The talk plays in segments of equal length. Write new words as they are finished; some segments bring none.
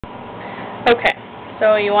Okay,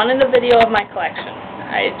 so you wanted a video of my collection.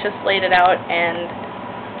 I just laid it out and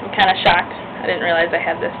I'm kind of shocked. I didn't realize I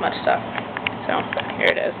had this much stuff. So, here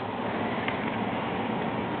it is.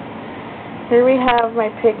 Here we have my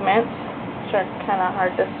pigments, which are kind of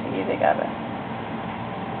hard to see. They got a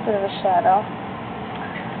bit of a shadow.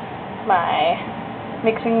 My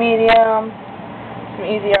mixing medium, some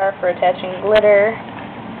EZR for attaching glitter,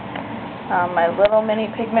 my little mini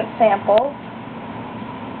pigment samples,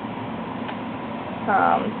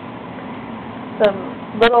 some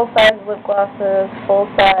little size lip glosses, full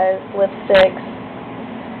size lipsticks,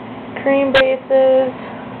 cream bases,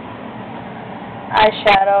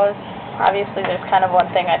 eyeshadows. Obviously there's kind of one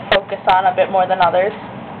thing I focus on a bit more than others.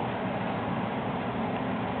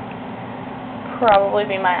 Probably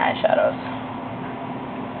be my eyeshadows.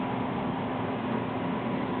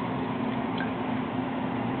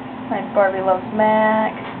 My Barbie Loves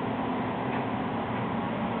MAC.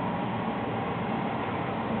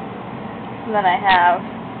 And then I have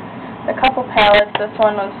a couple palettes. This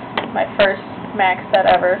one was my first MAC set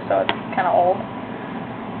ever, so it's kind of old.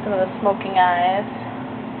 Some of the smoking eyes.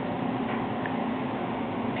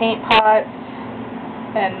 Paint pots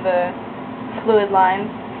and the fluid lines.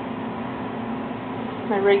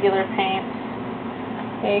 My regular paints.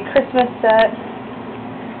 A Christmas set.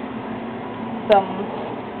 Some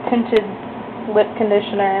tinted lip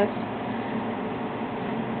conditioners.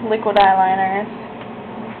 Liquid eyeliners.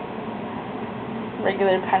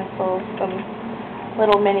 Regular pencils, some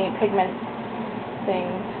little mini pigment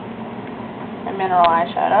things, and mineral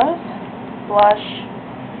eyeshadows, blush,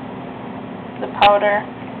 the powder,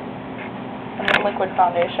 and the liquid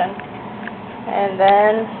foundation, and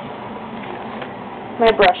then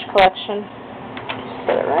my brush collection. Just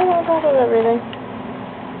put it right on top of everything.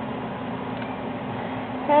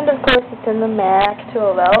 And of course it's in the MAC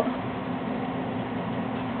tool belt.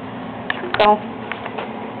 So,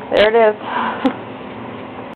 there it is.